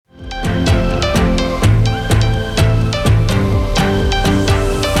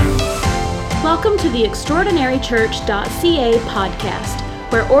the extraordinarychurch.ca podcast,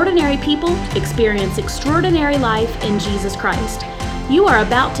 where ordinary people experience extraordinary life in Jesus Christ. You are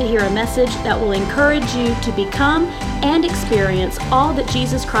about to hear a message that will encourage you to become and experience all that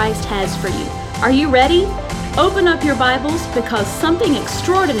Jesus Christ has for you. Are you ready? Open up your Bibles because something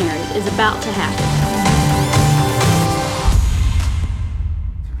extraordinary is about to happen.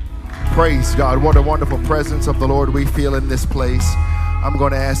 Praise God. What a wonderful presence of the Lord we feel in this place. I'm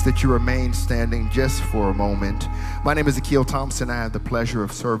going to ask that you remain standing just for a moment. My name is Akil Thompson. I have the pleasure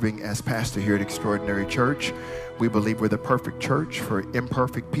of serving as pastor here at Extraordinary Church. We believe we're the perfect church for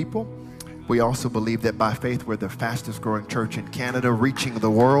imperfect people. We also believe that by faith we're the fastest growing church in Canada, reaching the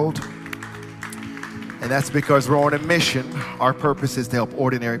world. And that's because we're on a mission. Our purpose is to help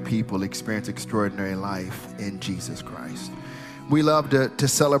ordinary people experience extraordinary life in Jesus Christ. We love to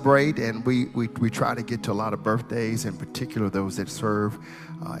celebrate, and we try to get to a lot of birthdays, in particular those that serve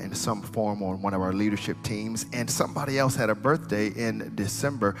in some form on one of our leadership teams. And somebody else had a birthday in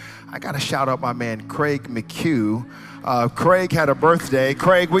December. I got to shout out my man, Craig McHugh. Craig had a birthday.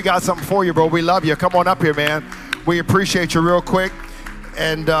 Craig, we got something for you, bro. We love you. Come on up here, man. We appreciate you real quick.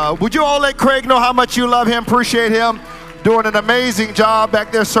 And would you all let Craig know how much you love him, appreciate him, doing an amazing job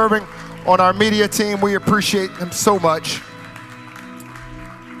back there serving on our media team. We appreciate him so much.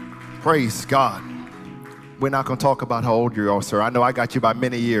 Praise God. We're not going to talk about how old you are, sir. I know I got you by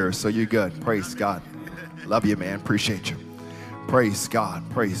many years, so you're good. Praise God. Love you, man. Appreciate you. Praise God.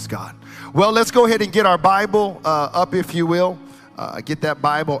 Praise God. Well, let's go ahead and get our Bible up, if you will. Get that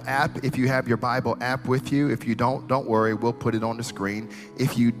Bible app if you have your Bible app with you. If you don't worry. We'll put it on the screen.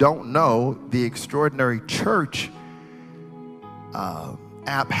 If you don't know, the Extraordinary Church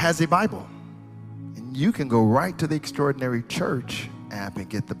app has a Bible. And you can go right to the Extraordinary Church app and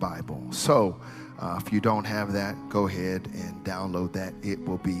get the Bible. So if you don't have that, go ahead and download that. It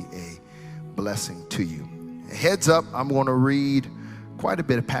will be a blessing to you. Heads up, I'm going to read quite a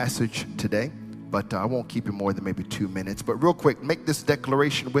bit of passage today, but I won't keep it more than maybe 2 minutes. But real quick, make this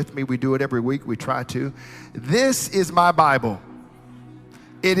declaration with me. We do it every week. We try to. This is my Bible.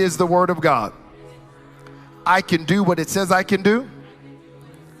 It is the Word of God. I can do what it says I can do.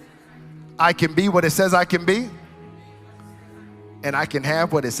 I can be what it says I can be. And I can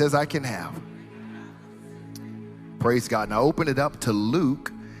have what it says I can have. Praise God. Now open it up to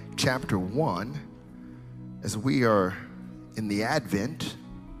Luke chapter 1. As we are in the Advent,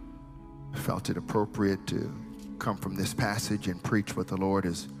 I felt it appropriate to come from this passage and preach what the Lord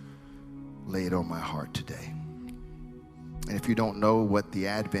has laid on my heart today. And if you don't know what the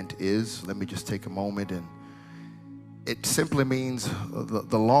Advent is, let me just take a moment. And it simply means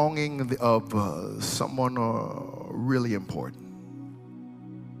the longing of someone really important.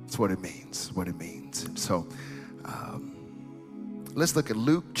 That's what it means, And so let's look at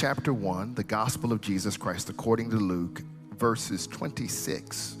Luke chapter 1, the gospel of Jesus Christ according to Luke, verse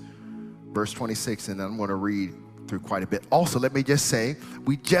 26, and I'm going to read through quite a bit. Also, let me just say,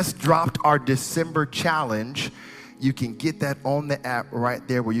 we just dropped our December challenge. You can get that on the app right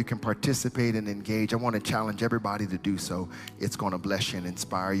there where you can participate and engage. I want to challenge everybody to do so. It's going to bless you and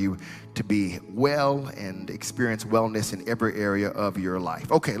inspire you to be well and experience wellness in every area of your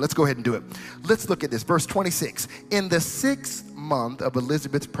life. Okay, let's go ahead and do it. Let's look at this. Verse 26. In the 6th month of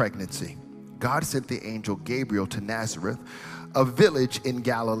Elizabeth's pregnancy, God sent the angel Gabriel to Nazareth, a village in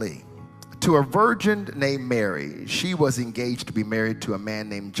Galilee, to a virgin named Mary. She was engaged to be married to a man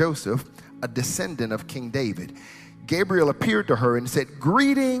named Joseph, a descendant of King David. Gabriel appeared to her and said,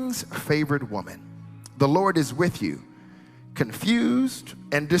 "Greetings, favored woman. The Lord is with you." Confused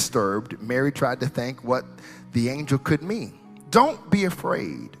and disturbed, Mary tried to think what the angel could mean. "Don't be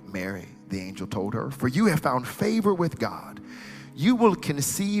afraid, Mary," the angel told her, "for you have found favor with God. You will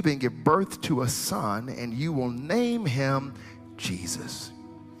conceive and give birth to a son, and you will name him Jesus.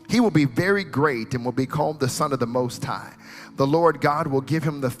 He will be very great and will be called the Son of the Most High. The Lord God will give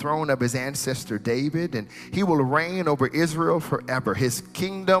him the throne of his ancestor David, and he will reign over Israel forever. His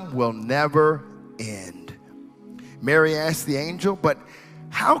kingdom will never end." Mary asked the angel, "But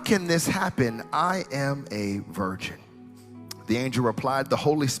how can this happen? I am a virgin." The angel replied, "The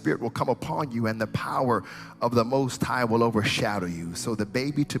Holy Spirit will come upon you, and the power of the Most High will overshadow you. So the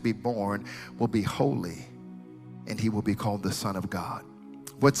baby to be born will be holy, and he will be called the Son of God.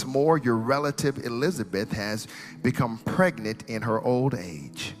 What's more, your relative Elizabeth has become pregnant in her old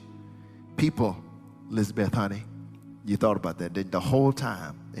age." People, Elizabeth, honey, you thought about that, didn't you? The whole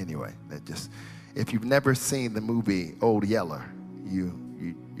time. Anyway, if you've never seen the movie Old Yeller, you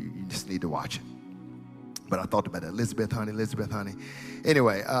just need to watch it. But I thought about it. Elizabeth, honey.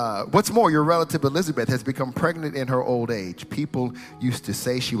 Anyway, what's more, your relative Elizabeth has become pregnant in her old age. People used to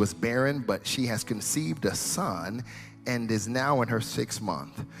say she was barren, but she has conceived a son and is now in her 6th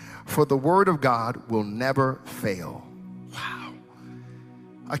month. For the word of God will never fail. Wow.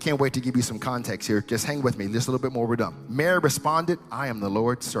 I can't wait to give you some context here. Just hang with me. Just a little bit more, we're done. Mary responded, I am the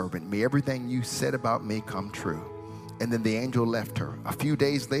Lord's servant. May everything you said about me come true. And then the angel left her. A few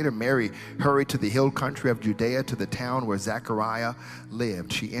days later, Mary hurried to the hill country of Judea to the town where Zechariah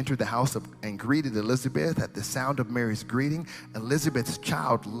lived. She entered the house and greeted Elizabeth. At the sound of Mary's greeting, Elizabeth's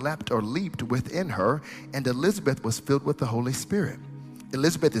child leaped within her, and Elizabeth was filled with the Holy Spirit.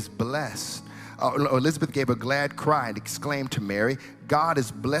 Elizabeth is blessed. Elizabeth gave a glad cry and exclaimed to Mary, God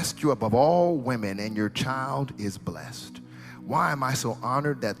has blessed you above all women, and your child is blessed. Why am I so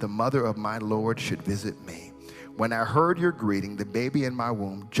honored that the mother of my Lord should visit me? When I heard your greeting, the baby in my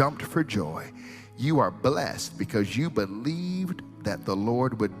womb jumped for joy. You are blessed because you believed that the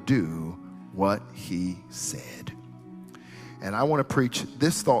Lord would do what he said. And I want to preach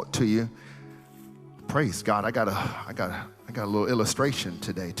this thought to you. Praise God. I got a little illustration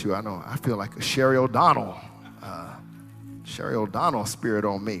today too. I feel like a Sherry O'Donnell spirit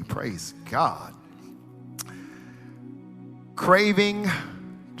on me. Praise God. Craving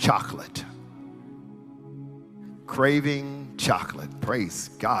chocolate. Craving chocolate. Praise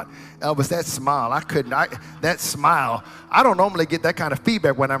God. Elvis, that smile, I don't normally get that kind of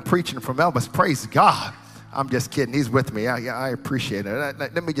feedback when I'm preaching from Elvis. Praise God. I'm just kidding. He's with me. I appreciate it.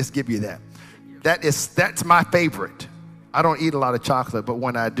 Let me just give you that. That's my favorite. I don't eat a lot of chocolate, but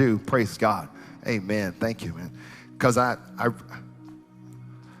when I do, praise God. Amen. Thank you, man. Because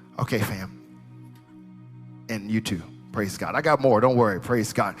okay, fam. And you too. Praise God. I got more. Don't worry.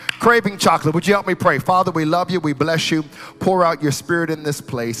 Praise God. Craving chocolate. Would you help me pray? Father, we love you. We bless you. Pour out your spirit in this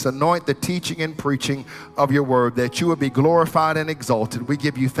place. Anoint the teaching and preaching of your word that you would be glorified and exalted. We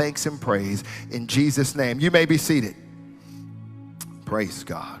give you thanks and praise in Jesus' name. You may be seated. Praise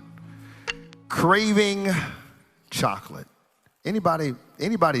God. Craving chocolate. Anybody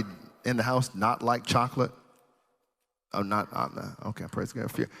in the house not like chocolate? Oh, not. Okay. Praise God.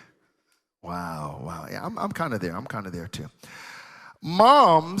 Wow. Yeah, I'm kind of there. I'm kind of there too.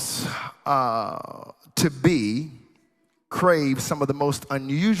 Moms to be crave some of the most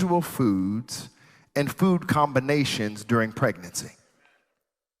unusual foods and food combinations during pregnancy.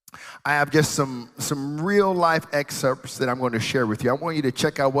 I have just some real life excerpts that I'm going to share with you. I want you to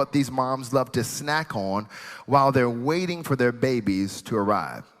check out what these moms love to snack on while they're waiting for their babies to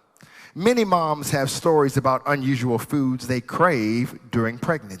arrive. Many moms have stories about unusual foods they crave during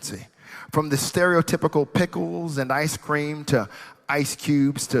pregnancy. From the stereotypical pickles and ice cream to ice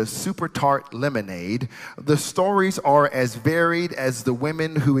cubes to super tart lemonade, the stories are as varied as the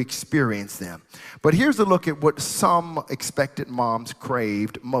women who experience them. But here's a look at what some expectant moms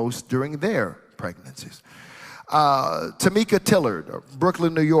craved most during their pregnancies. Tamika Tillard of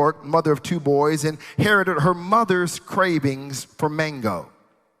Brooklyn, New York, mother of 2 boys, inherited her mother's cravings for mango.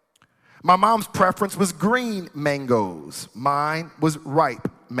 My mom's preference was green mangoes. Mine was ripe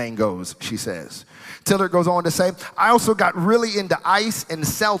mangoes, she says. Tiller goes on to say, I also got really into ice and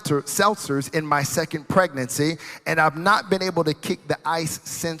seltzers in my second pregnancy, and I've not been able to kick the ice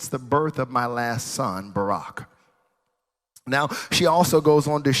since the birth of my last son, Barack. Now, she also goes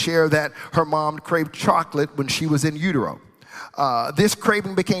on to share that her mom craved chocolate when she was in utero. This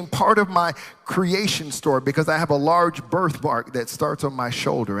craving became part of my creation story because I have a large birthmark that starts on my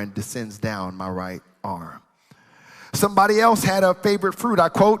shoulder and descends down my right arm. Somebody else had a favorite fruit. I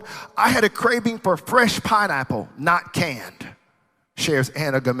quote, I had a craving for fresh pineapple, not canned, shares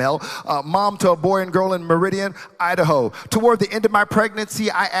Anna Gamel, mom to a boy and girl in Meridian, Idaho. Toward the end of my pregnancy,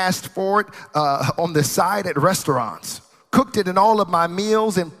 I asked for it on the side at restaurants, cooked it in all of my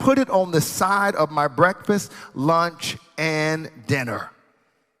meals, and put it on the side of my breakfast, lunch, and dinner.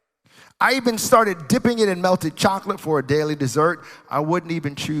 I even started dipping it in melted chocolate for a daily dessert. I would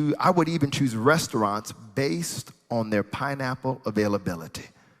even choose restaurants based on their pineapple availability.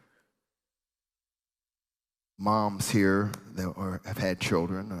 Moms here that have had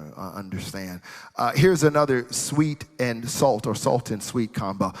children understand. Here's another sweet and salt, or salt and sweet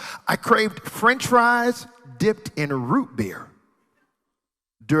combo. I craved French fries dipped in root beer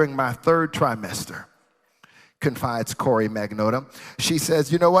during my 3rd trimester, confides Corey Magnota. She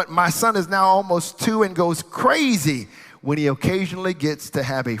says, you know what? My son is now almost 2 and goes crazy when he occasionally gets to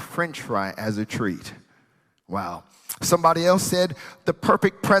have a French fry as a treat. Wow. Somebody else said, the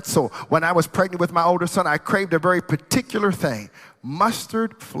perfect pretzel. When I was pregnant with my older son, I craved a very particular thing,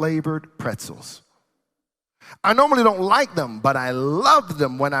 mustard-flavored pretzels. I normally don't like them, but I loved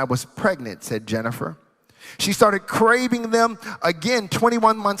them when I was pregnant, said Jennifer. She started craving them again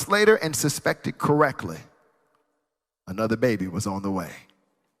 21 months later and suspected correctly another baby was on the way.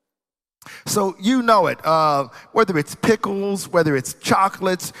 So you know it, whether it's pickles, whether it's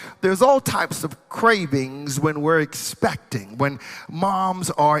chocolates, there's all types of cravings when we're expecting, when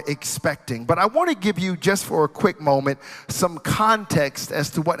moms are expecting. But I want to give you, just for a quick moment, some context as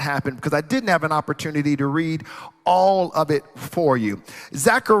to what happened, because I didn't have an opportunity to read all of it for you.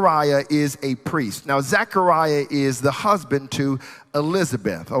 Zechariah is a priest. Now, Zechariah is the husband to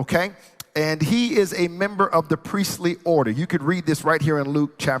Elizabeth, okay? And he is a member of the priestly order. You could read this right here in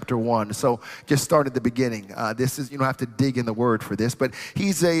Luke chapter 1. So just start at the beginning. This is, you don't have to dig in the word for this, but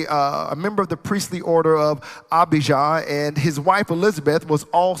he's a member of the priestly order of Abijah, and his wife Elizabeth was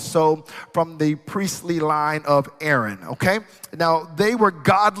also from the priestly line of Aaron, okay? Now, they were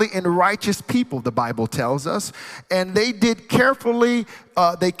godly and righteous people, the Bible tells us, and they carefully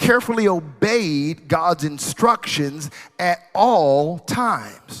obeyed God's instructions at all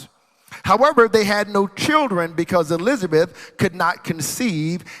times. However, they had no children because Elizabeth could not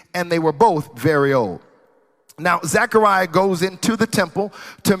conceive, and they were both very old. Now, Zechariah goes into the temple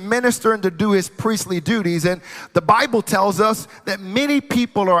to minister and to do his priestly duties, and the Bible tells us that many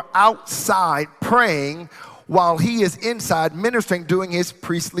people are outside praying while he is inside ministering, doing his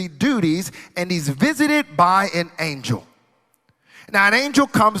priestly duties, and he's visited by an angel. Now, an angel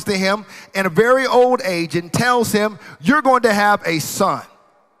comes to him in a very old age and tells him, "You're going to have a son."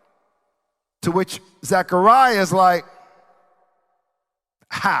 To which Zechariah is like,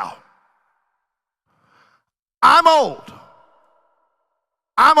 "How? I'm old.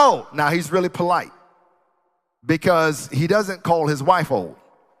 I'm old." Now, he's really polite because he doesn't call his wife old,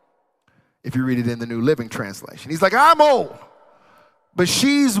 if you read it in the New Living Translation. He's like, "I'm old, but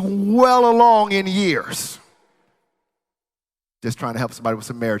she's well along in years." Just trying to help somebody with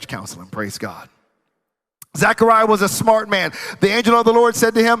some marriage counseling, praise God. Zechariah was a smart man. The angel of the Lord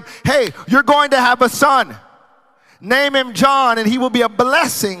said to him, "Hey, you're going to have a son. Name him John, and he will be a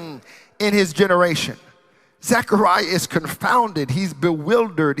blessing in his generation." Zechariah is confounded. He's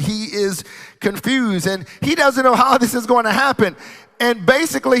bewildered. He is confused, and he doesn't know how this is going to happen. And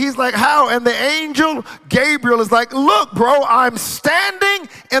basically, he's like, "How?" And the angel, Gabriel, is like, "Look, bro, I'm standing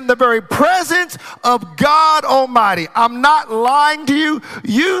in the very presence of God Almighty. I'm not lying to you.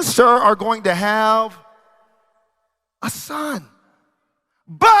 You, sir, are going to have a son.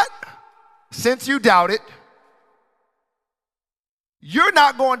 But since you doubt it, you're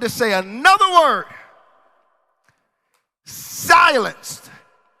not going to say another word." Silenced.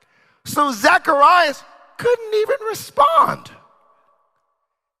 So Zacharias couldn't even respond.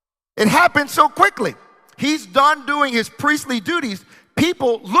 It happened so quickly. He's done doing his priestly duties.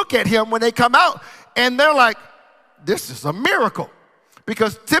 People look at him when they come out, and they're like, "This is a miracle."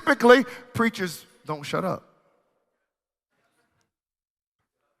 Because typically, preachers don't shut up.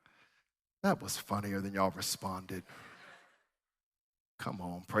 That was funnier than y'all responded. Come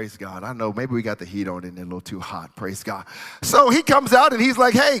on, praise God. I know maybe we got the heat on and a little too hot, praise God. So he comes out and he's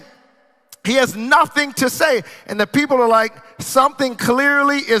like, "Hey," he has nothing to say. And the people are like, something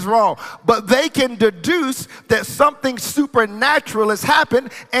clearly is wrong. But they can deduce that something supernatural has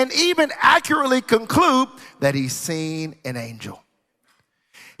happened and even accurately conclude that he's seen an angel.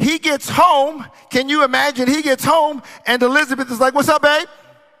 He gets home. Can you imagine? He gets home and Elizabeth is like, "What's up, babe?"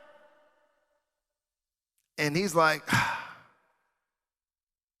 And he's like,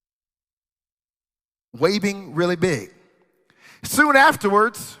 waving really big. Soon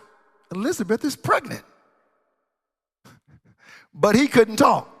afterwards, Elizabeth is pregnant. But he couldn't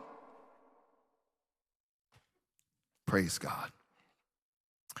talk. Praise God.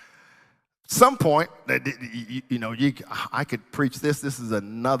 Some point, I could preach this. This is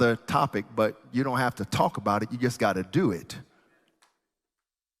another topic, but you don't have to talk about it. You just got to do it.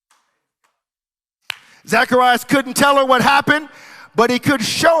 Zacharias couldn't tell her what happened, but he could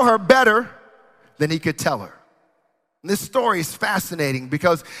show her better than he could tell her. And this story is fascinating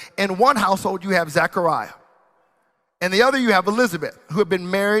because in one household you have Zechariah, and the other you have Elizabeth, who have been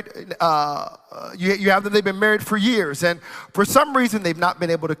married. They've been married for years, and for some reason they've not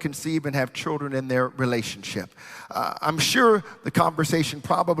been able to conceive and have children in their relationship. I'm sure the conversation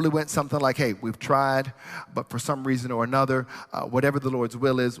probably went something like, "Hey, we've tried, but for some reason or another, whatever the Lord's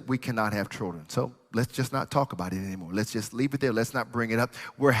will is, we cannot have children. So let's just not talk about it anymore. Let's just leave it there. Let's not bring it up.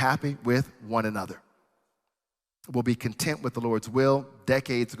 We're happy with one another. We'll be content with the Lord's will."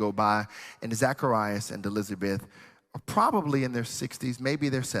 Decades go by, and Zacharias and Elizabeth are probably in their 60s, maybe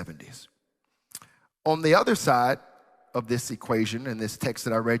their 70s. On the other side of this equation, in this text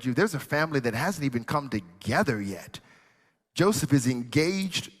that I read you, there's a family that hasn't even come together yet. Joseph is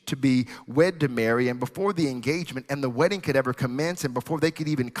engaged to be wed to Mary, and before the engagement and the wedding could ever commence, and before they could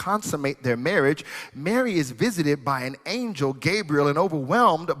even consummate their marriage, Mary is visited by an angel, Gabriel, and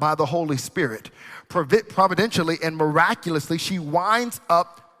overwhelmed by the Holy Spirit. Providentially and miraculously, she winds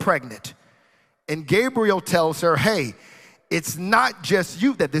up pregnant. And Gabriel tells her, hey, it's not just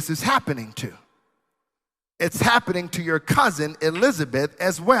you that this is happening to. It's happening to your cousin Elizabeth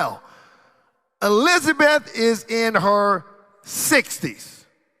as well. Elizabeth is in her 60s,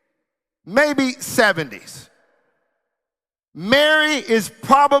 maybe 70s. Mary is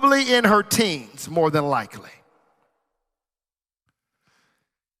probably in her teens, more than likely.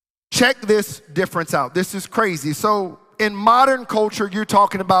 Check this difference out. This is crazy. So in modern culture, you're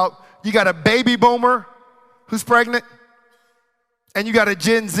talking about, you got a baby boomer who's pregnant, and you got a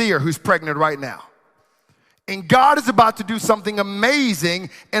Gen Zer who's pregnant right now. And God is about to do something amazing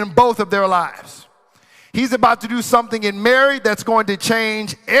in both of their lives. He's about to do something in Mary that's going to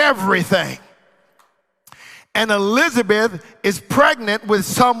change everything. And Elizabeth is pregnant with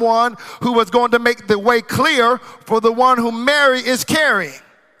someone who was going to make the way clear for the one whom Mary is carrying.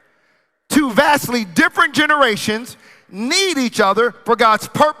 Two vastly different generations need each other for God's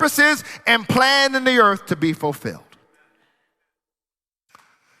purposes and plan in the earth to be fulfilled.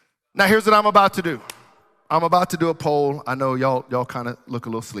 Now here's what I'm about to do. I'm about to do a poll. I know y'all kind of look a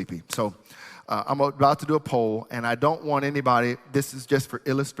little sleepy. So I'm about to do a poll, and I don't want anybody, this is just for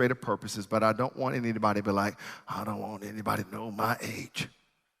illustrative purposes, but I don't want anybody to be like, I don't want anybody to know my age.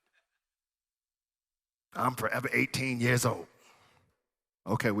 I'm forever 18 years old.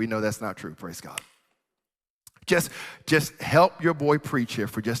 Okay, we know that's not true, praise God. Just help your boy preach here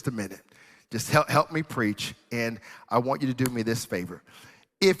for just a minute. Just help me preach, and I want you to do me this favor.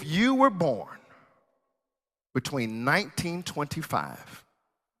 If you were born between 1925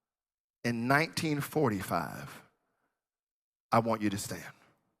 and 1945, I want you to stand.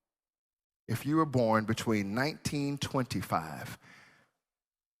 If you were born between 1925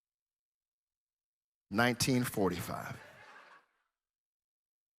 1945,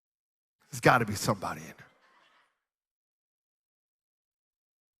 there's got to be somebody in there.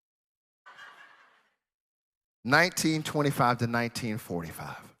 (1925 to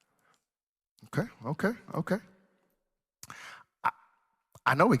 1945). Okay.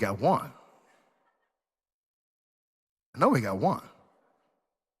 I know we got one.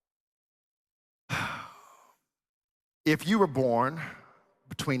 If you were born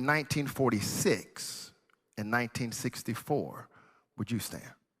between 1946 and 1964, would you stand?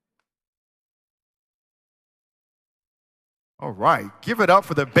 All right, give it up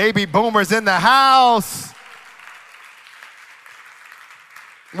for the baby boomers in the house.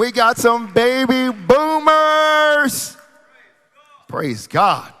 We got some baby boomers. Praise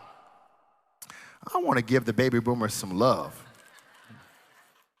God. I want to give the baby boomers some love.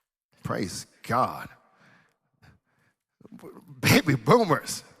 Praise God. Baby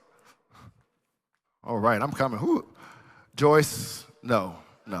boomers. All right, I'm coming. Who? Joyce? No.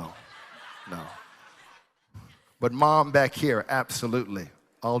 But mom back here, absolutely,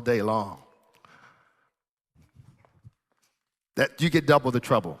 all day long. That you get double the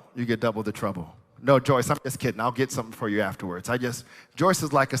trouble. No, Joyce, I'm just kidding. I'll get something for you afterwards. Joyce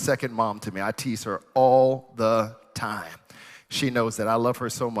is like a second mom to me. I tease her all the time. She knows that I love her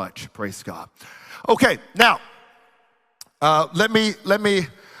so much. Praise God. Okay, now, let me,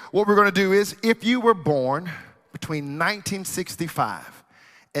 what we're going to do is, if you were born between 1965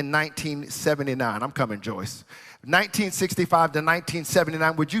 and 1979, I'm coming, Joyce. 1965 to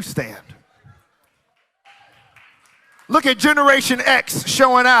 1979, would you stand? Look at Generation X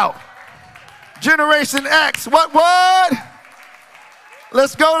showing out. Generation X, what?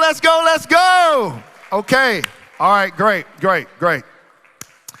 Let's go. Okay, all right, great.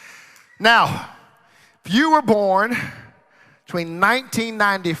 Now, if you were born between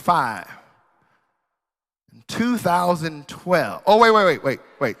 1995 and 2012,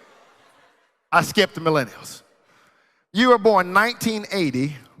 wait. I skipped the millennials. You were born 1980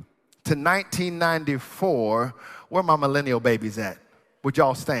 to 1994, where my millennial babies at? Would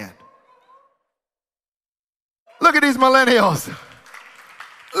y'all stand? Look at these millennials.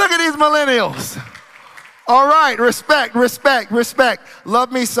 All right, respect.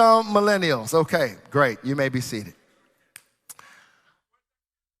 Love me some millennials. Okay, great. You may be seated.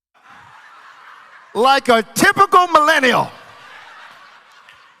 Like a typical millennial.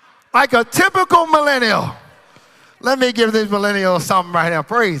 Let me give these millennials something right now.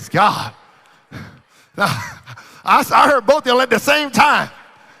 Praise God. Now, I heard both of y'all at the same time.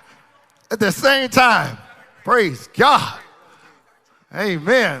 Praise God.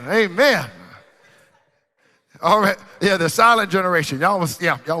 Amen. All right. Yeah, the silent generation. Y'all was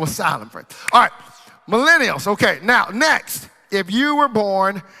silent. Friend. All right. Millennials. Okay. Now, next, if you were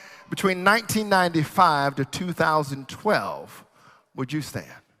born between 1995 to 2012, would you stand?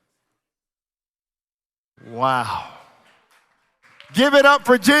 Wow. Give it up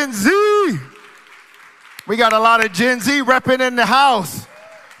for Gen Z. We got a lot of Gen Z repping in the house.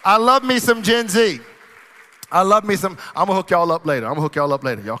 I love me some Gen Z. I love me some. I'm going to hook y'all up later.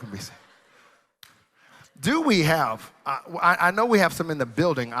 Y'all can be seen. Do we have, I know we have some in the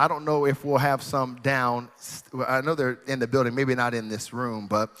building. I don't know if we'll have some down. I know they're in the building, maybe not in this room,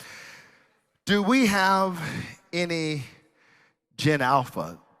 but do we have any Gen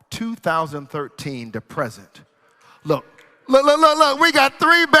Alpha 2013 to present? Look, we got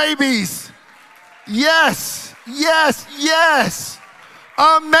 3 babies. Yes.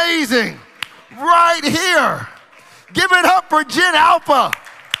 Amazing. Right here. Give it up for Gen Alpha.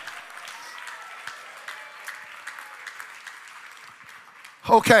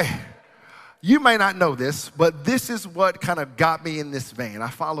 Okay, you may not know this, but this is what kind of got me in this vein. I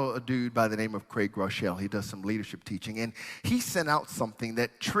follow a dude by the name of Craig Groeschel. He does some leadership teaching, and he sent out something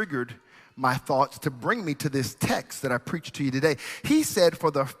that triggered my thoughts to bring me to this text that I preached to you today. He said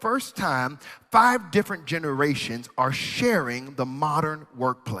for the first time, 5 different generations are sharing the modern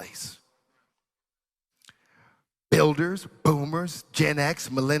workplace. Builders, boomers, Gen X,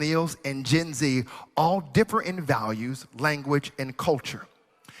 millennials, and Gen Z all differ in values, language, and culture.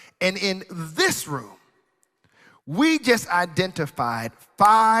 And in this room, we just identified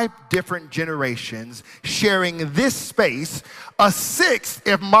 5 different generations sharing this space, a 6th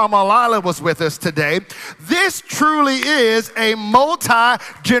if Mama Lila was with us today. This truly is a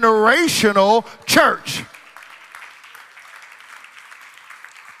multi-generational church.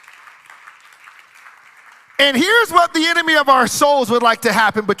 And here's what the enemy of our souls would like to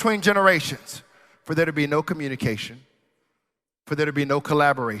happen between generations. For there to be no communication, for there to be no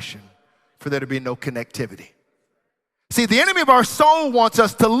collaboration, for there to be no connectivity. See, the enemy of our soul wants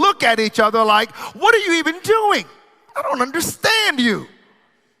us to look at each other like, what are you even doing? I don't understand you.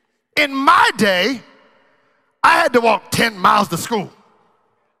 In my day, I had to walk 10 miles to school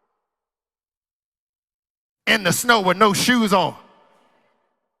in the snow with no shoes on.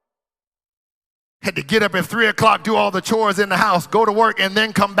 Had to get up at 3 o'clock, do all the chores in the house, go to work, and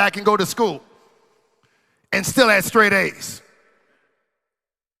then come back and go to school. And still had straight A's.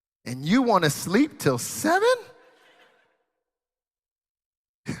 And you want to sleep till 7?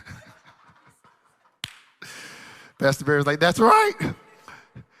 Pastor Barry's like, that's right.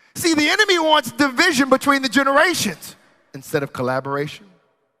 See, the enemy wants division between the generations instead of collaboration,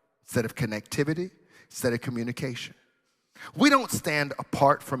 instead of connectivity, instead of communication. We don't stand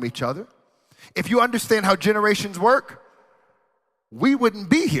apart from each other. If you understand how generations work, we wouldn't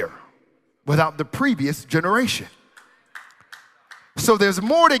be here without the previous generation. So there's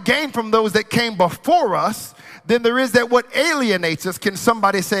more to gain from those that came before us than there is that what alienates us. Can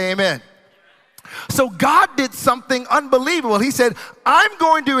somebody say amen? So God did something unbelievable. He said, I'm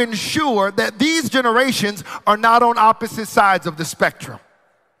going to ensure that these generations are not on opposite sides of the spectrum.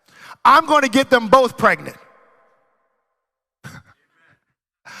 I'm going to get them both pregnant.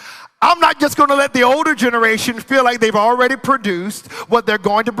 I'm not just going to let the older generation feel like they've already produced what they're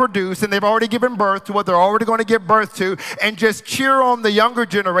going to produce and they've already given birth to what they're already going to give birth to and just cheer on the younger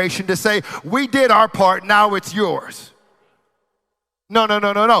generation to say, we did our part, now it's yours. No.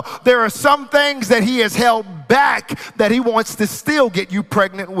 There are some things that he has held back that he wants to still get you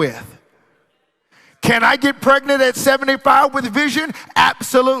pregnant with. Can I get pregnant at 75 with vision?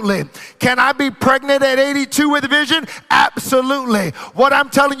 Absolutely. Can I be pregnant at 82 with vision? Absolutely. What I'm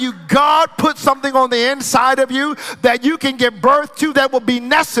telling you, God put something on the inside of you that you can give birth to that will be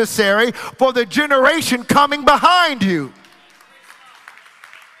necessary for the generation coming behind you.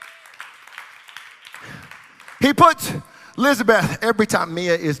 He puts Elizabeth, every time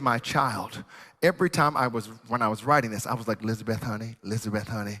Mia is my child, every time when I was writing this, I was like, Elizabeth, honey.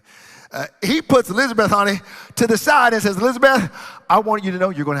 He puts Elizabeth, honey, to the side and says, Elizabeth, I want you to know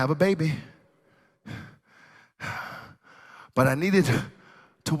you're going to have a baby. But I needed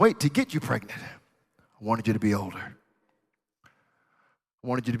to wait to get you pregnant. I wanted you to be older. I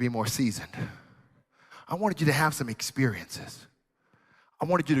wanted you to be more seasoned. I wanted you to have some experiences. I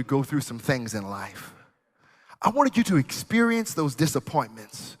wanted you to go through some things in life. I wanted you to experience those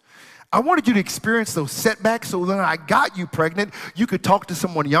disappointments. I wanted you to experience those setbacks so when I got you pregnant, you could talk to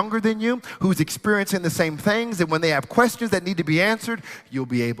someone younger than you who's experiencing the same things, and when they have questions that need to be answered, you'll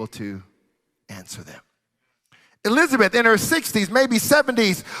be able to answer them. Elizabeth in her 60s, maybe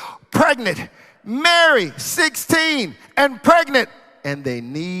 70s, pregnant. Mary, 16 and pregnant, and they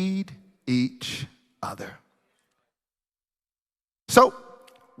need each other. So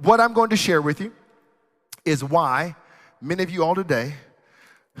what I'm going to share with you is why many of you all today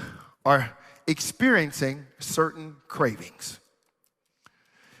are experiencing certain cravings.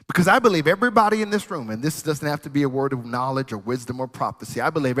 Because I believe everybody in this room, and this doesn't have to be a word of knowledge or wisdom or prophecy, I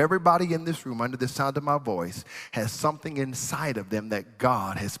believe everybody in this room under the sound of my voice has something inside of them that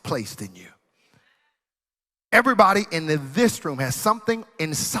God has placed in you. Everybody in this room has something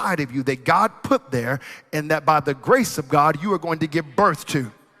inside of you that God put there and that by the grace of God you are going to give birth to.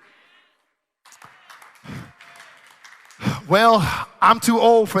 Well, I'm too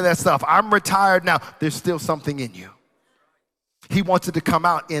old for that stuff. I'm retired now. There's still something in you. He wants it to come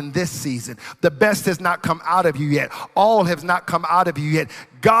out in this season. The best has not come out of you yet. All has not come out of you yet.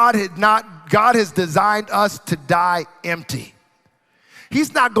 God has designed us to die empty.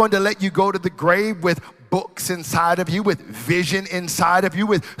 He's not going to let you go to the grave with books inside of you, with vision inside of you,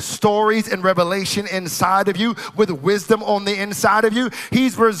 with stories and revelation inside of you, with wisdom on the inside of you.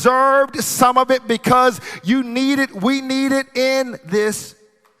 He's reserved some of it because you need it, we need it in this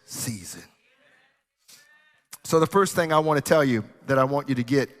season. So the first thing I want to tell you that I want you to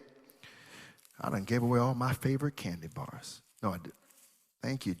get, I done gave away all my favorite candy bars. No, I did.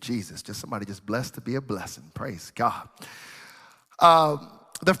 Thank you, Jesus. Just somebody just blessed to be a blessing. Praise God.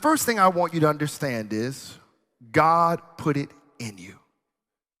 The first thing I want you to understand is God put it in you.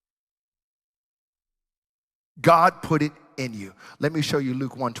 God put it in you. Let me show you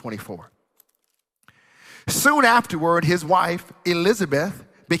Luke 1:24. Soon afterward, his wife, Elizabeth,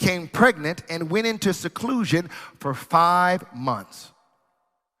 became pregnant and went into seclusion for 5 months.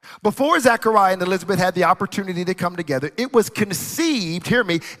 Before Zechariah and Elizabeth had the opportunity to come together, it was conceived, hear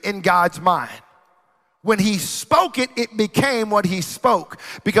me, in God's mind. When he spoke it, it became what he spoke,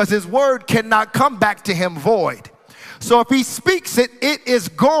 because his word cannot come back to him void. So if he speaks it, it is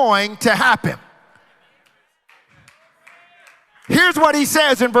going to happen. Here's what he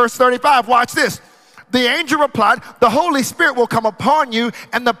says in verse 35. Watch this. The angel replied, the Holy Spirit will come upon you,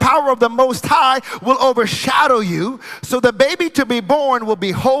 and the power of the Most High will overshadow you. So the baby to be born will be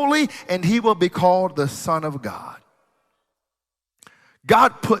holy, and he will be called the Son of God.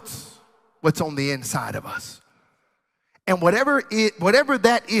 God puts what's on the inside of us. And whatever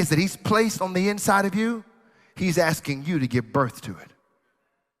that is that he's placed on the inside of you, he's asking you to give birth to it.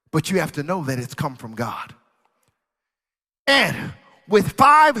 But you have to know that it's come from God. And with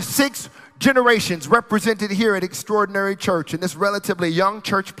 5, 6 generations represented here at Extraordinary Church, in this relatively young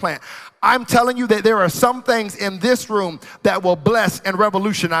church plant, I'm telling you that there are some things in this room that will bless and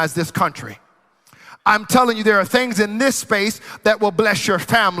revolutionize this country. I'm telling you, there are things in this space that will bless your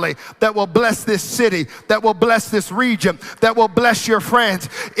family, that will bless this city, that will bless this region, that will bless your friends.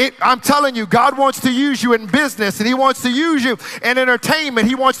 I'm telling you, God wants to use you in business, and he wants to use you in entertainment.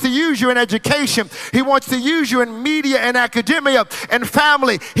 He wants to use you in education. He wants to use you in media and academia and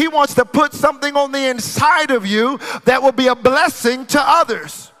family. He wants to put something on the inside of you that will be a blessing to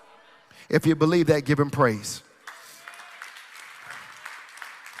others. If you believe that, give him praise.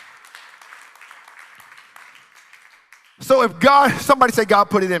 So if God, somebody say, God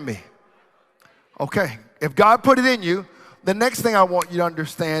put it in me. Okay, if God put it in you, the next thing I want you to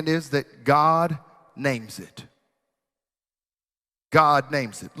understand is that God names it. God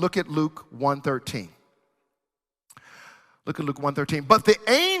names it. Look at Luke 1:13. Look at Luke 1:13. But the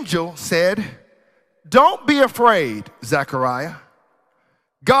angel said, don't be afraid, Zechariah.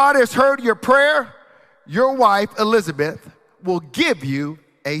 God has heard your prayer. Your wife, Elizabeth, will give you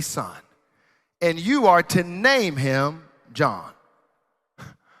a son, and you are to name him John.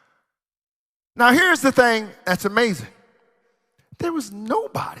 Now here's the thing that's amazing. There was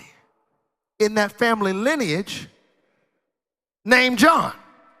nobody in that family lineage named John.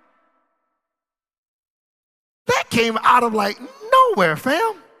 That came out of like nowhere,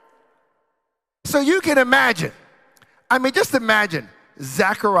 fam. So you can imagine, just imagine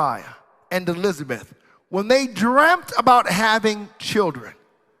Zechariah and Elizabeth when they dreamt about having children.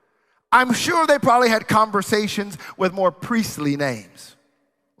 I'm sure they probably had conversations with more priestly names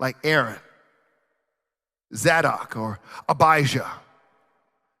like Aaron, Zadok, or Abijah.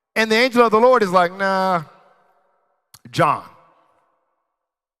 And the angel of the Lord is like, nah, John.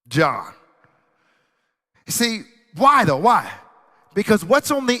 You see, why though? Why? Because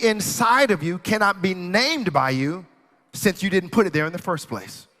what's on the inside of you cannot be named by you since you didn't put it there in the first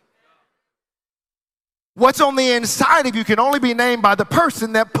place. What's on the inside of you can only be named by the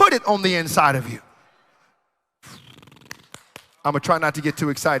person that put it on the inside of you. I'm going to try not to get too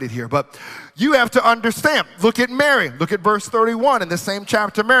excited here, but you have to understand. Look at Mary. Look at verse 31 in the same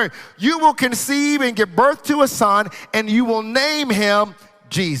chapter, Mary. You will conceive and give birth to a son, and you will name him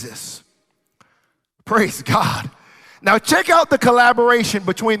Jesus. Praise God. Now check out the collaboration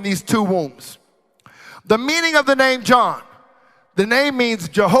between these two wombs. The meaning of the name John. The name means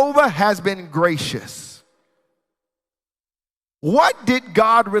Jehovah has been gracious. What did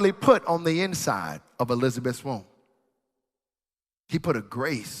God really put on the inside of Elizabeth's womb? He put a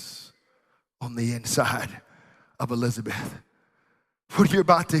grace on the inside of Elizabeth. What you're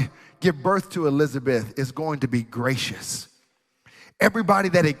about to give birth to, Elizabeth, is going to be gracious. Everybody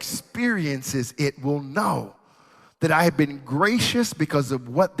that experiences it will know that I have been gracious because of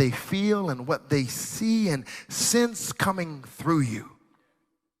what they feel and what they see and sense coming through you.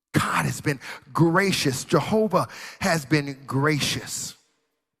 God has been gracious. Jehovah has been gracious.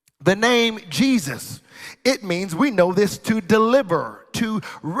 The name Jesus, it means, we know this, to deliver, to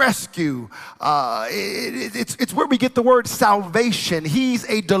rescue. It's where we get the word salvation. He's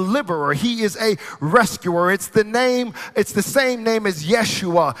a deliverer. He is a rescuer. It's the same name as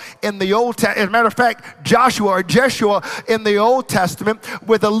Yeshua in the Old Testament. As a matter of fact, Joshua or Jeshua in the Old Testament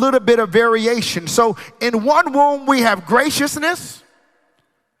with a little bit of variation. So in one womb we have graciousness,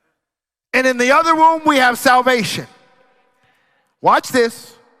 and in the other womb we have salvation. Watch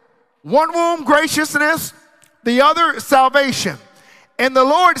this. One womb, graciousness, the other, salvation. And the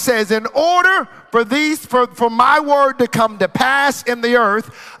Lord says, in order for my word to come to pass in the earth,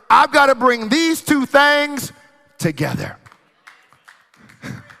 I've got to bring these two things together.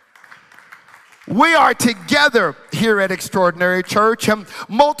 We are together here at Extraordinary Church, and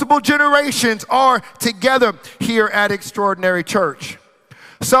multiple generations are together here at Extraordinary Church.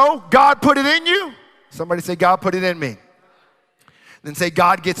 So God put it in you. Somebody say, God put it in me. Then say,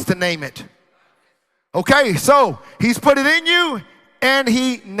 God gets to name it. Okay, so he's put it in you and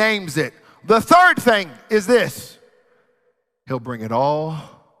he names it. The third thing is this. He'll bring it all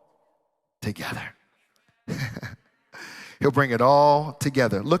together. He'll bring it all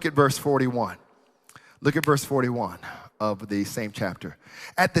together. Look at verse 41. Look at verse 41 of the same chapter.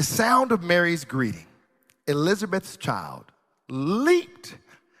 At the sound of Mary's greeting, Elizabeth's child leaped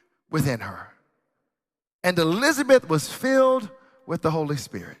within her. And Elizabeth was filled with the Holy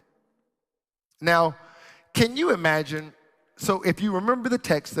Spirit. Now, can you imagine? So if you remember the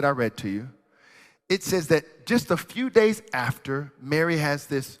text that I read to you, it says that just a few days after Mary has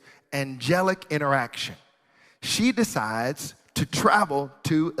this angelic interaction, she decides to travel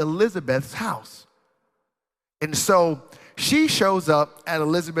to Elizabeth's house. And so she shows up at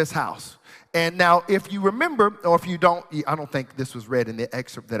Elizabeth's house. And now, if you remember, or if you don't, I don't think this was read in the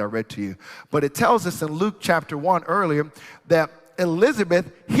excerpt that I read to you, but it tells us in Luke chapter 1 earlier that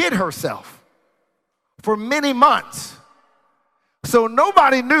Elizabeth hid herself for many months. So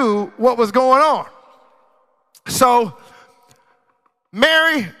nobody knew what was going on. So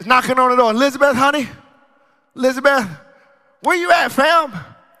Mary is knocking on the door. Elizabeth, honey, Elizabeth, where you at, fam?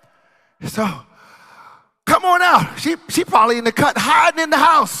 So come on out. She probably in the cut, hiding in the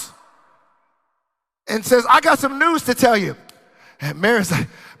house. And says, I got some news to tell you. And Mary's like,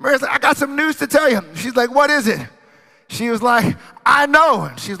 I got some news to tell you. She's like, what is it? She was like, I know.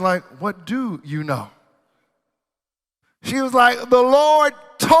 And she's like, what do you know? She was like, the Lord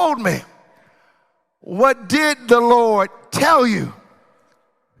told me. What did the Lord tell you?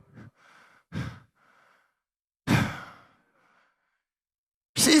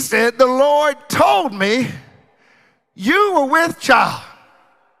 She said, the Lord told me you were with child.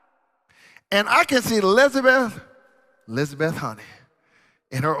 And I can see Elizabeth, honey,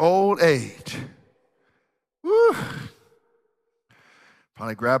 in her old age. Woo.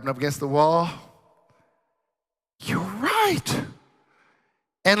 Probably grabbing up against the wall. You're right.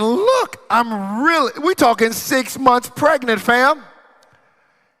 And look, we're talking 6 months pregnant, fam.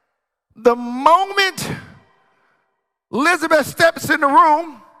 The moment Elizabeth steps in the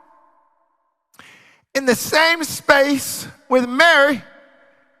room, in the same space with Mary,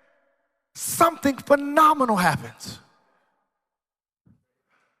 something phenomenal happens.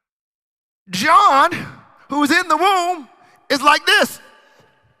 John, who's in the womb, is like this.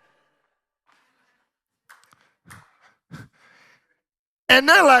 And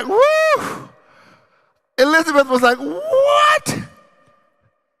they're like, woo! Elizabeth was like, what?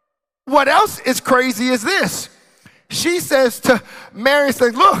 What else is crazy is this. She says to Mary,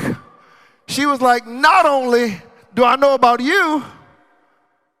 says, look, she was like, not only do I know about you,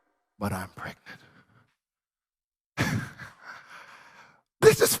 but I'm pregnant.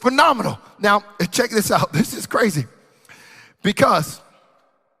 This is phenomenal. Now, check this out. This is crazy. Because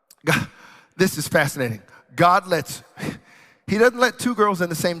God, this is fascinating. He doesn't let two girls in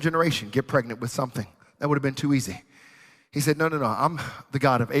the same generation get pregnant with something. That would have been too easy. He said, no. I'm the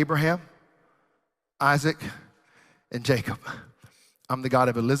God of Abraham, Isaac, and Jacob. I'm the God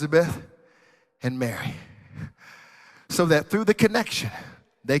of Elizabeth and Mary. so that through the connection,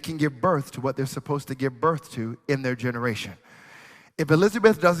 they can give birth to what they're supposed to give birth to in their generation. If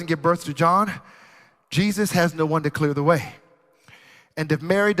Elizabeth doesn't give birth to John, Jesus has no one to clear the way. And if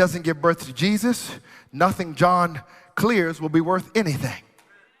Mary doesn't give birth to Jesus, nothing John clears will be worth anything.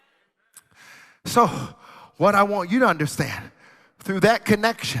 So, what I want you to understand, through that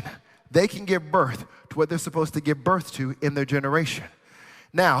connection, they can give birth to what they're supposed to give birth to in their generation.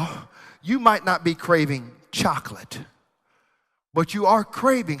 Now, you might not be craving chocolate, but you are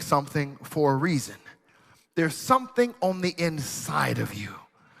craving something for a reason. There's something on the inside of you.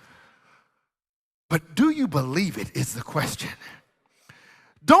 But do you believe it is the question.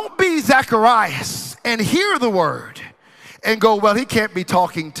 Don't be Zacharias and hear the word and go, well, he can't be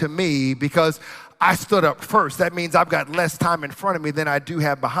talking to me because I stood up first. That means I've got less time in front of me than I do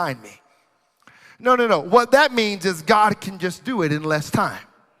have behind me. No. What that means is God can just do it in less time.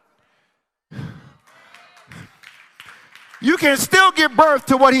 You can still give birth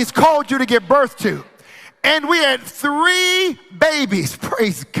to what he's called you to give birth to. And we had 3 babies,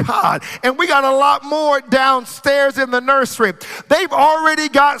 praise God. And we got a lot more downstairs in the nursery. They've already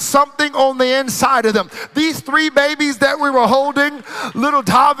got something on the inside of them. These 3 babies that we were holding, little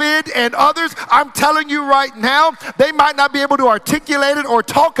David and others, I'm telling you right now, they might not be able to articulate it or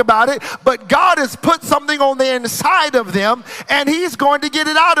talk about it, but God has put something on the inside of them, and he's going to get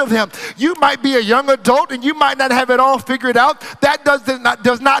it out of them. You might be a young adult, and you might not have it all figured out. That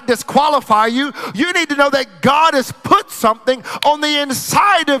does not disqualify you. You need to know that God has put something on the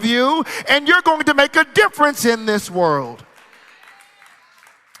inside of you, and you're going to make a difference in this world.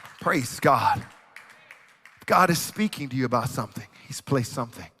 Praise God. God is speaking to you about something. He's placed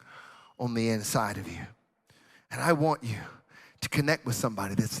something on the inside of you. And I want you to connect with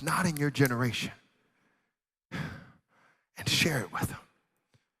somebody that's not in your generation and share it with them.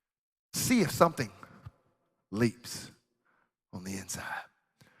 See if something leaps on the inside.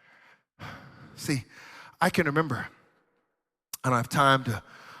 See, I can remember, I don't have time to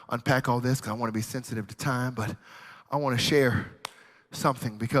unpack all this because I want to be sensitive to time, but I want to share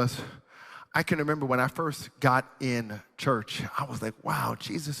something because I can remember when I first got in church, I was like, wow,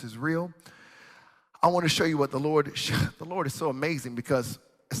 Jesus is real. I want to show you what the Lord is so amazing because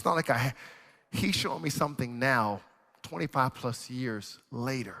it's not like he's showing me something now, 25 plus years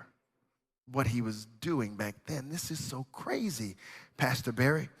later, what he was doing back then. This is so crazy, Pastor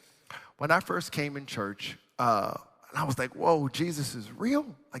Barry. When I first came in church, and I was like, whoa, Jesus is real?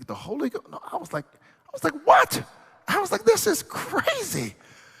 Like the Holy Ghost? No, I was like, what? I was like, this is crazy.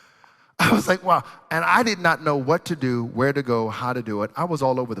 I was like, wow. And I did not know what to do, where to go, how to do it. I was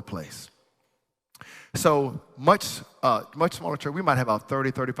all over the place. So much smaller church. We might have about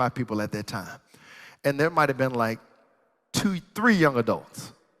 30, 35 people at that time. And there might have been like 2, 3 young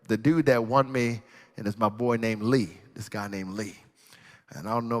adults. The dude that won me, and it's my boy named Lee, this guy named Lee. And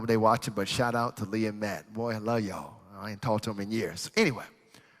I don't know if they watching, but shout out to Lee and Matt. Boy, I love y'all. I ain't talked to them in years. Anyway,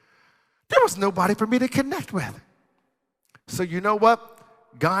 there was nobody for me to connect with. So you know what?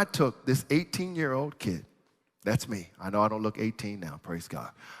 God took this 18-year-old kid. That's me. I know I don't look 18 now, praise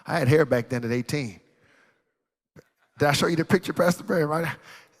God. I had hair back then at 18. Did I show you the picture, Pastor Barry, right?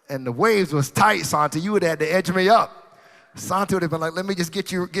 And the waves was tight, Santi. You would have had to edge me up. Santi would have been like, let me just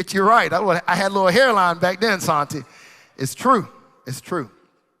get you right. I had a little hairline back then, Santi. It's true. It's true.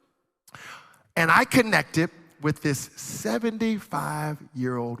 And I connected with this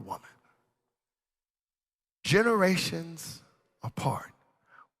 75-year-old woman. Generations apart.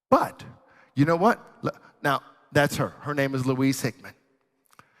 But you know what? Now, that's her. Her name is Louise Hickman.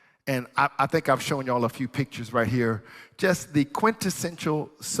 And I think I've shown y'all a few pictures right here. Just the quintessential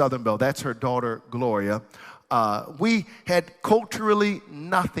Southern Belle. That's her daughter, Gloria. We had culturally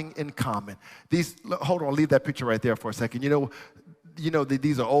nothing in common. Hold on, leave that picture right there for a second. You know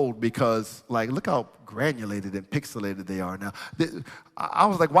these are old because, like, look how granulated and pixelated they are now. I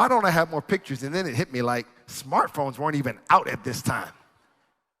was like, why don't I have more pictures? And then it hit me like smartphones weren't even out at this time.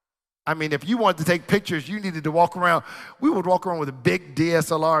 I mean, if you wanted to take pictures, you needed to walk around. We would walk around with big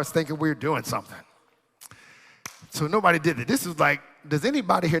DSLRs thinking we were doing something. So nobody did it. This is like, does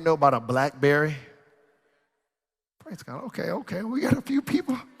anybody here know about a BlackBerry? Praise God. Okay. We got a few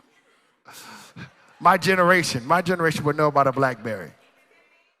people. My generation would know about a BlackBerry.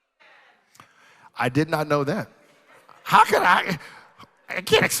 I did not know that. How could I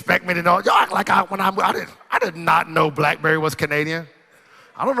can't expect me to know. Y'all act like I did not know BlackBerry was Canadian.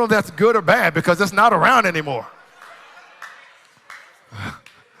 I don't know if that's good or bad because it's not around anymore.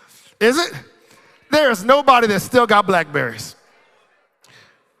 Is it? There's nobody that still got BlackBerries.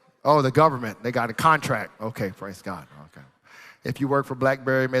 Oh, the government, they got a contract. Okay, praise God. Okay. If you work for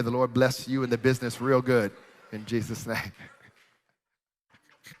BlackBerry, may the Lord bless you in the business real good. in Jesus' name.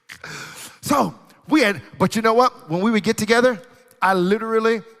 So but you know what? When we would get together,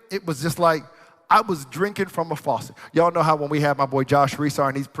 it was just like I was drinking from a faucet. Y'all know how when we have my boy Josh Reesar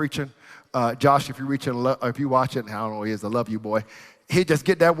and he's preaching, Josh, if you watch it, I don't know who he is, I love you, boy. He'd just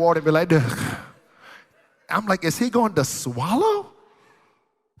get that water and be like, duh. I'm like, is he going to swallow?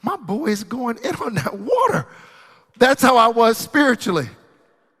 My boy is going in on that water. That's how I was spiritually.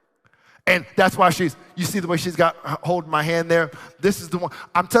 And that's why you see the way she's got holding my hand there? This is the one.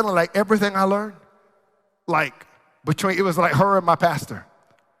 I'm telling her, like, everything I learned, it was like her and my pastor.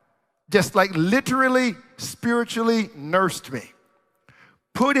 Just like literally, spiritually nursed me.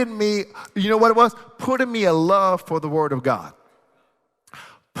 Put in me, you know what it was? Put in me a love for the Word of God.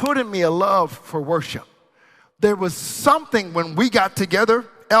 Put in me a love for worship. There was something when we got together,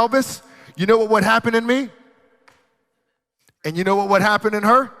 Elvis, you know what would happen in me? And you know what would happen in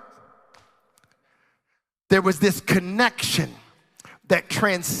her? There was this connection that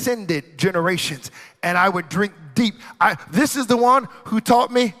transcended generations, and I would drink deep. This is the one who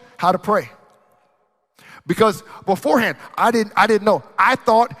taught me how to pray. Because beforehand, I didn't know. I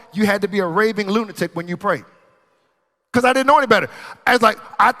thought you had to be a raving lunatic when you prayed. Because I didn't know any better. I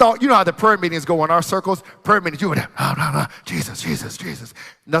thought, you know how the prayer meetings go in our circles? Prayer meetings, you would have, Jesus, Jesus, Jesus.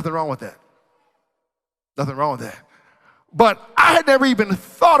 Nothing wrong with that. Nothing wrong with that. But I had never even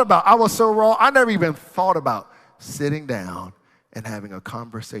thought about, I was so raw, I never even thought about sitting down and having a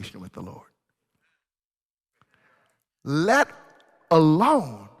conversation with the Lord. Let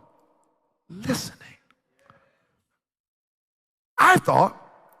alone listening. I thought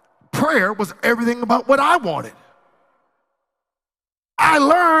prayer was everything about what I wanted. I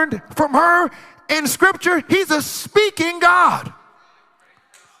learned from her in Scripture, He's a speaking God.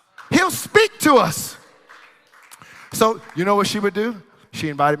 He'll speak to us. So, you know what she would do? She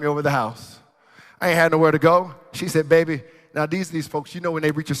invited me over to the house. I ain't had nowhere to go. She said, baby, now these folks, you know when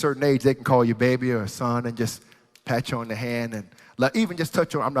they reach a certain age, they can call you baby or son and just pat you on the hand and even just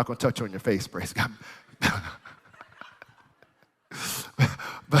touch you. I'm not going to touch you on your face, praise God.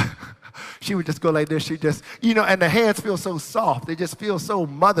 But she would just go like this. She just, and the hands feel so soft. They just feel so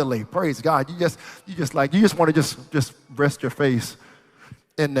motherly. Praise God. You just want to just rest your face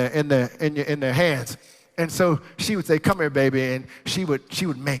in their hands. And so she would say, "Come here, baby," and she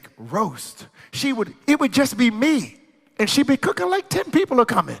would make roast. It would just be me, and she'd be cooking like 10 people are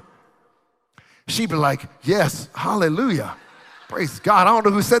coming. She'd be like, "Yes, hallelujah, praise God." I don't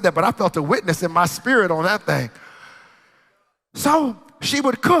know who said that, but I felt a witness in my spirit on that thing. So she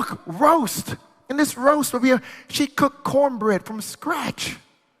would cook roast, and this roast would be she'd cook cornbread from scratch,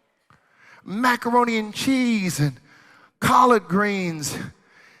 macaroni and cheese, and collard greens,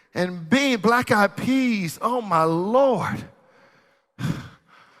 and black-eyed peas. Oh, my Lord.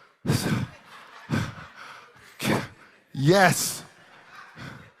 Yes.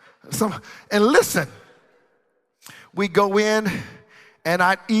 And listen, we go in, and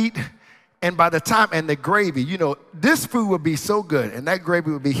I'd eat, and by the time, and the gravy, this food would be so good, and that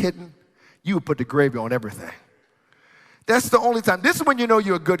gravy would be hidden. You would put the gravy on everything. That's the only time. This is when you know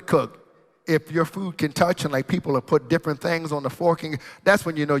you're a good cook. If your food can touch and people have put different things on the fork, that's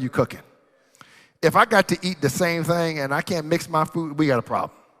when you know you're cooking. If I got to eat the same thing and I can't mix my food, we got a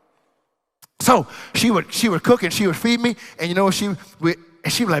problem. So she would cook and she would feed me, and she would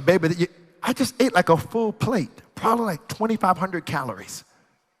be like, "Baby, I just ate like a full plate, probably like 2,500 calories."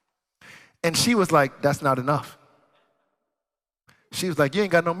 And she was like, "That's not enough." She was like, "You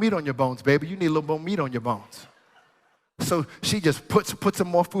ain't got no meat on your bones, baby. You need a little more meat on your bones." So she just put some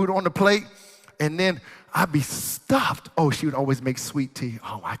more food on the plate, and then I'd be stuffed. Oh, she would always make sweet tea.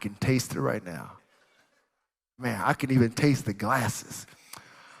 Oh, I can taste it right now. Man, I can even taste the glasses.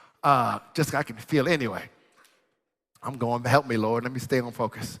 I can feel it. Anyway, I'm going, help me, Lord. Let me stay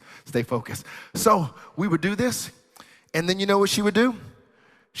focused. So we would do this, and then you know what she would do?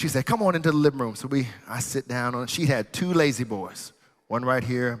 She said, "Come on into the living room." So I sit down she had 2 lazy boys, one right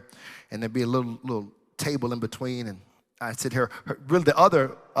here, and there'd be a little table in between, and I sit here. Really, the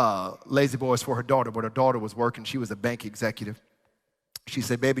other lazy boy was for her daughter, but her daughter was working. She was a bank executive. She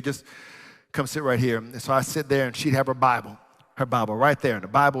said, "Baby, just come sit right here." And so I sit there, and she'd have her Bible right there. And the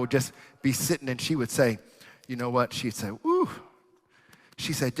Bible would just be sitting, and she would say, "You know what?" She'd say, "Ooh."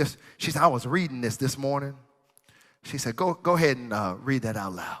 She said, "I was reading this morning." She said, go ahead and read that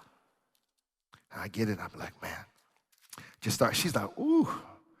out loud. And I get it. I'm like, man. She's like, "Ooh."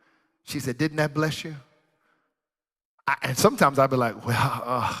 She said, "Didn't that bless you?" And sometimes I'd be like, "Well,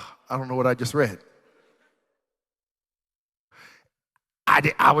 I don't know what I just read."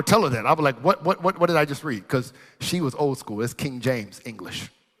 I would tell her that. I would be like, what did I just read? Because she was old school. It's King James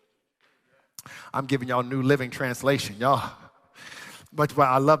English. I'm giving y'all New Living Translation, y'all. But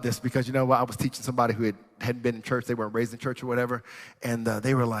I love this because, you know what, I was teaching somebody who hadn't been in church, they weren't raised in church or whatever, and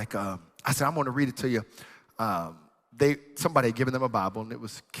they were like, I said, I'm going to read it to you. Somebody had given them a Bible, and it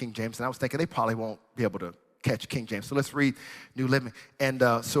was King James, and I was thinking they probably won't be able to catch King James, so let's read New Living. And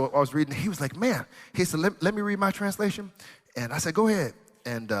so I was reading, he was like, man, he said, let me read my translation. And I said, go ahead.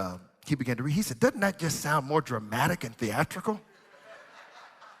 And he began to read. He said, doesn't that just sound more dramatic and theatrical?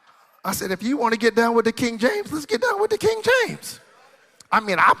 I said, if you want to get down with the King James, let's get down with the King James. I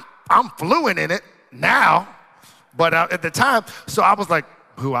mean, I'm fluent in it now, but at the time, so I was like,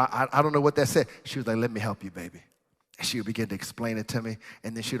 I don't know what that said. She was like, let me help you, baby. And she would begin to explain it to me,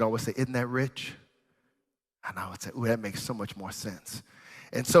 and then she'd always say, isn't that rich? And I would say, ooh, that makes so much more sense.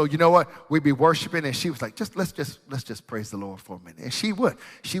 And so, you know what? We'd be worshiping, and she was like, let's just praise the Lord for a minute. And she would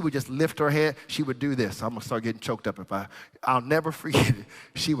just lift her head. She would do this. I'm gonna start getting choked up I'll never forget it.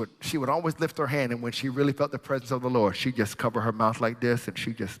 She would always lift her hand, and when she really felt the presence of the Lord, she'd just cover her mouth like this, and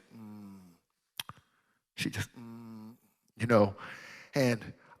she just, you know. And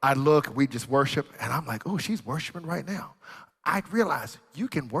I'd look, we'd just worship, and I'm like, oh, she's worshiping right now. I'd realize you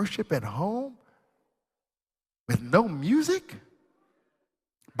can worship at home with no music?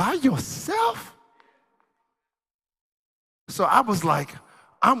 By yourself? So I was like,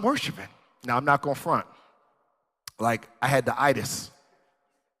 I'm worshiping. Now, I'm not going to front. Like, I had the itis.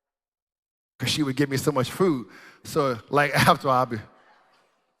 Because she would give me so much food. So, like, after I'll be.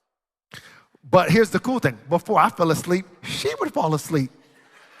 But here's the cool thing. Before I fell asleep, she would fall asleep.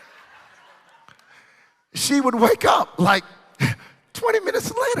 She would wake up like 20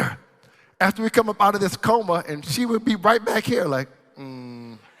 minutes later after we come up out of this coma, and she would be right back here like,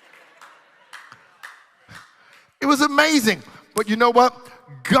 It was amazing. But you know what?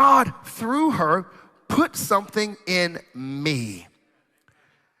 God, through her, put something in me.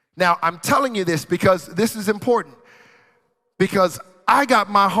 Now, I'm telling you this because this is important. Because I got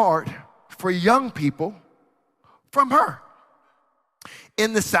my heart for young people from her.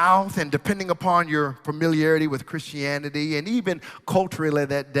 In the South, and depending upon your familiarity with Christianity and even culturally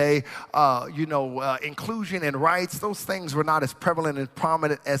that day, inclusion and rights, those things were not as prevalent and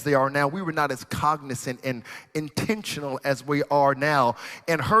prominent as they are now. We were not as cognizant and intentional as we are now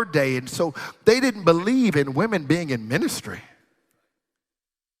in her day. And so they didn't believe in women being in ministry.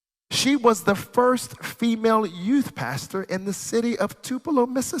 She was the first female youth pastor in the city of Tupelo,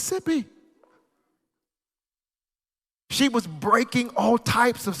 Mississippi. She was breaking all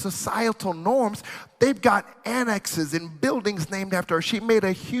types of societal norms. They've got annexes and buildings named after her. She made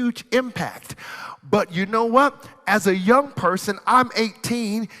a huge impact. But you know what? As a young person, I'm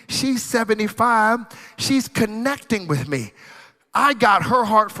 18, she's 75, she's connecting with me. I got her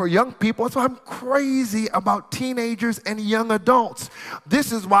heart for young people, so I'm crazy about teenagers and young adults.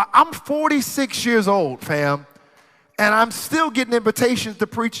 This is why I'm 46 years old, fam, and I'm still getting invitations to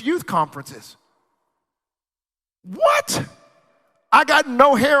preach youth conferences. What? I got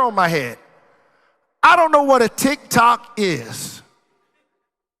no hair on my head. I don't know what a TikTok is.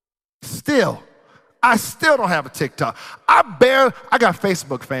 I still don't have a TikTok. I got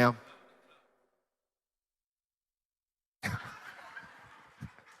Facebook, fam.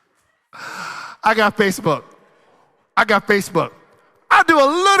 I got Facebook. I do a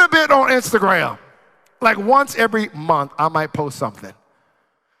little bit on Instagram. Like once every month, I might post something.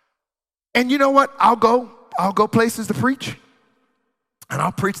 And you know what? I'll go places to preach, and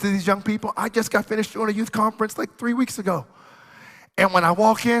I'll preach to these young people. I just got finished doing a youth conference like 3 weeks ago. And when I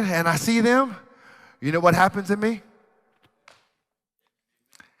walk in and I see them, you know what happens in me?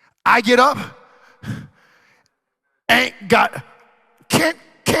 I get up, I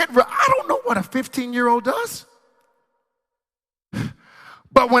don't know what a 15-year-old does.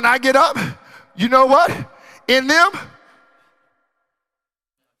 But when I get up, you know what? In them,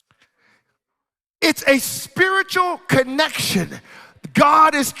 it's a spiritual connection.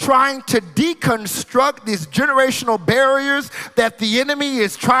 God is trying to deconstruct these generational barriers that the enemy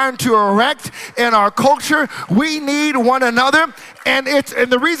is trying to erect in our culture. We need one another. And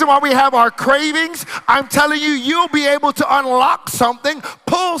the reason why we have our cravings, I'm telling you, you'll be able to unlock something,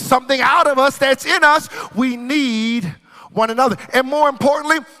 pull something out of us that's in us. We need one another. And more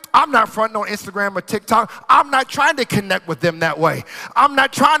importantly, I'm not fronting on Instagram or TikTok. I'm not trying to connect with them that way. I'm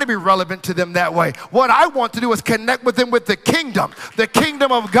not trying to be relevant to them that way. What I want to do is connect with them with the kingdom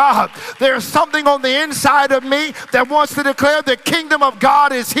of God. There's something on the inside of me that wants to declare the kingdom of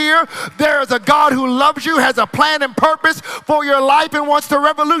God is here. There is a God who loves you, has a plan and purpose for your life, and wants to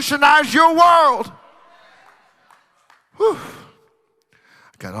revolutionize your world. Whew.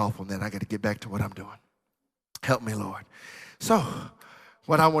 I got off on that. I got to get back to what I'm doing. Help me, Lord. So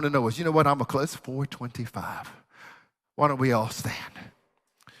What I want to know is, you know what? I'm a close 4:25. Why don't we all stand?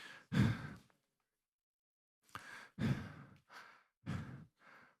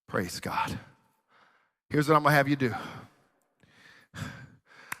 Praise God. Here's what I'm going to have you do.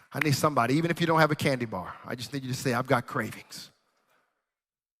 I need somebody, even if you don't have a candy bar, I just need you to say, I've got cravings.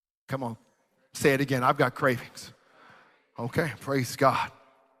 Come on. Say it again. I've got cravings. Okay. Praise God.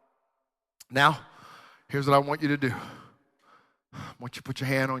 Now, here's what I want you to do. I want you to put your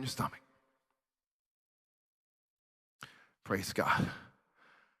hand on your stomach. Praise God.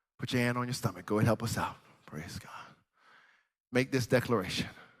 Put your hand on your stomach. Go ahead and help us out. Praise God. Make this declaration.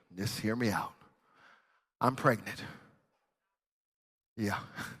 Just hear me out. I'm pregnant. Yeah.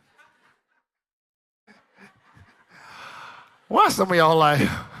 Why some of y'all like...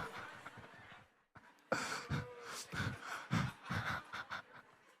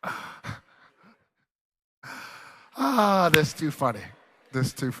 That's too funny.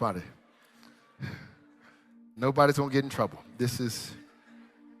 That's too funny. Nobody's going to get in trouble. This is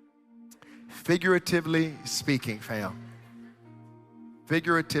figuratively speaking, fam.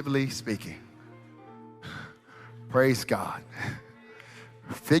 Figuratively speaking. Praise God.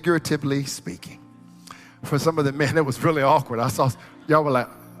 Figuratively speaking. For some of the men, it was really awkward. I saw, y'all were like,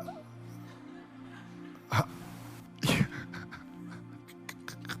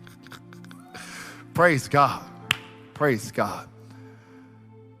 praise God. Praise God.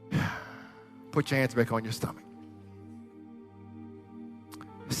 Put your hands back on your stomach.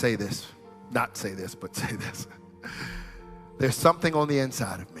 Say this. Not say this, but say this. There's something on the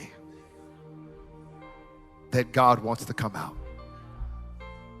inside of me that God wants to come out.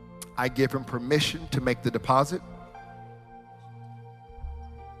 I give him permission to make the deposit,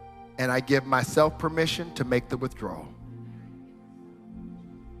 and I give myself permission to make the withdrawal.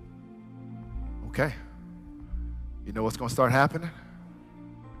 Okay. You know what's going to start happening?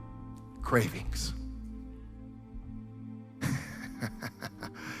 Cravings.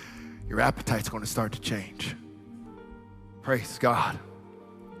 Your appetite's going to start to change. Praise God.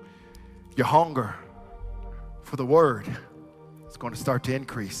 Your hunger for the word is going to start to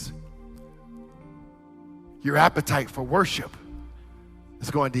increase. Your appetite for worship is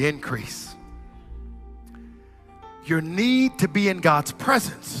going to increase. Your need to be in God's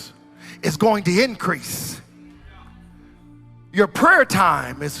presence is going to increase. Your prayer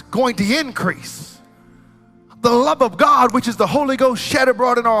time is going to increase. The love of God, which is the Holy Ghost shed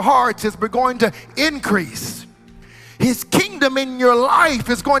abroad in our hearts, is going to increase. His kingdom in your life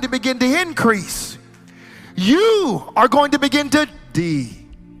is going to begin to increase. You are going to begin to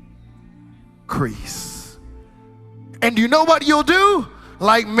decrease. And you know what you'll do?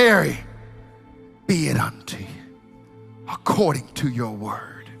 Like Mary, be it unto you according to your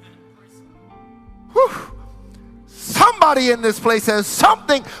word. Whew. Somebody in this place has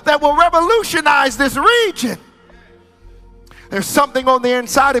something that will revolutionize this region. There's something on the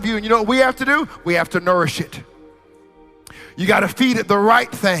inside of you, and you know what we have to do? We have to nourish it. You got to feed it the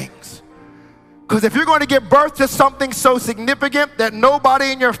right things. Because if you're going to give birth to something so significant that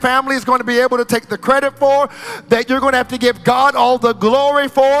nobody in your family is going to be able to take the credit for, that you're going to have to give God all the glory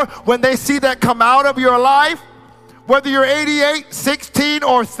for when they see that come out of your life, whether you're 88, 16,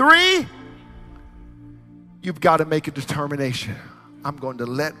 or 3, you've got to make a determination. I'm going to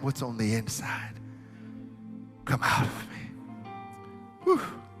let what's on the inside come out of me. Whew.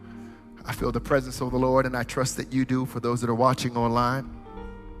 I feel the presence of the Lord, and I trust that you do. For those that are watching online,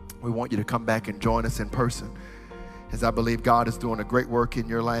 we want you to come back and join us in person, as I believe God is doing a great work in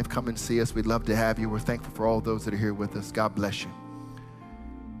your life. Come and see us. We'd love to have you. We're thankful for all those that are here with us. God bless you.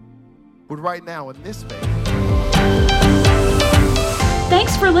 But right now, in this vein.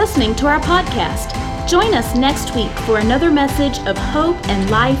 Thanks for listening to our podcast. Join us next week for another message of hope and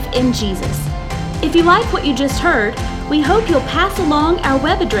life in Jesus. If you like what you just heard, we hope you'll pass along our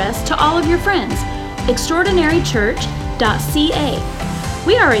web address to all of your friends, extraordinarychurch.ca.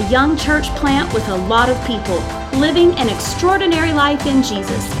 We are a young church plant with a lot of people living an extraordinary life in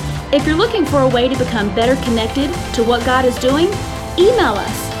Jesus. If you're looking for a way to become better connected to what God is doing, email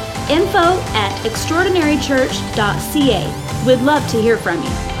us info@extraordinarychurch.ca. We'd love to hear from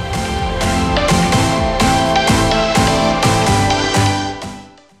you.